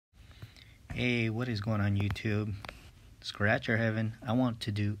Hey, what is going on YouTube? Scratcher Heaven. I want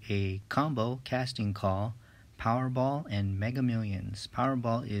to do a combo casting call, Powerball and Mega Millions.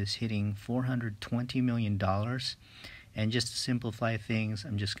 Powerball is hitting $420 million. And just to simplify things,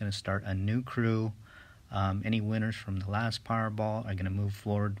 I'm just going to start a new crew. Any winners from the last Powerball are going to move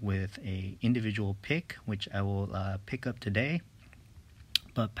forward with a individual pick, which I will pick up today.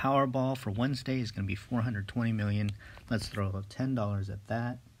 But Powerball for Wednesday is going to be $420 million. Let's throw up $10 at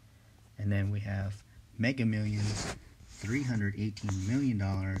that. And then we have Mega Millions, $318 million,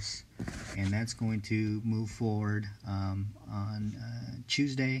 and that's going to move forward on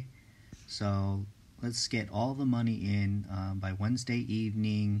Tuesday. So let's get all the money in by Wednesday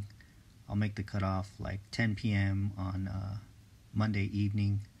evening. I'll make the cutoff like 10 p.m. on Monday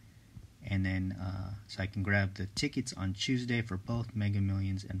evening, and then so I can grab the tickets on Tuesday for both Mega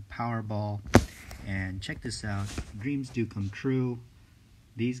Millions and Powerball. And check this out, dreams do come true.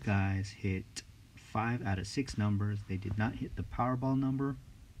 These guys hit 5 out of 6 numbers. They did not hit the Powerball number,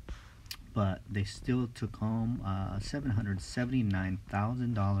 but they still took home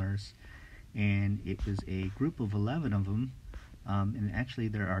 $779,000, and it was a group of 11 of them, and actually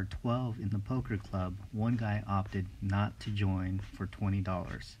there are 12 in the poker club. One guy opted not to join for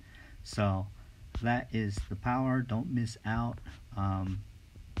 $20. So that is the power. Don't miss out.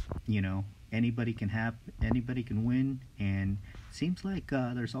 You know, anybody can win, and it seems like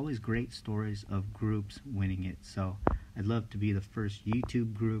there's always great stories of groups winning it. So I'd love to be the first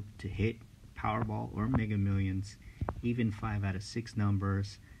YouTube group to hit Powerball or Mega Millions, even 5 out of 6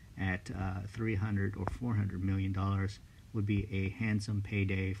 numbers at $300 or $400 million would be a handsome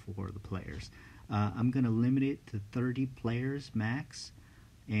payday for the players. I'm going to limit it to 30 players max,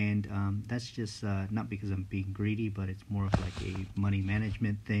 and that's just not because I'm being greedy, but it's more of like a money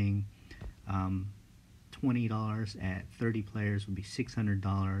management thing. $20 at 30 players would be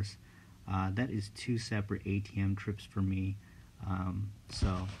 $600. That is 2 separate ATM trips for me.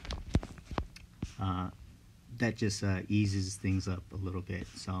 So that just eases things up a little bit.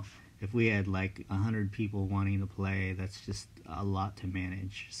 So if we had like 100 people wanting to play, that's just a lot to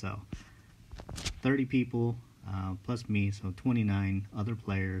manage. So 30 people plus me, so 29 other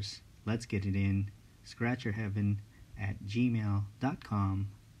players. Let's get it in. Scratcherheaven@gmail.com.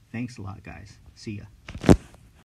 Thanks a lot, guys. See ya.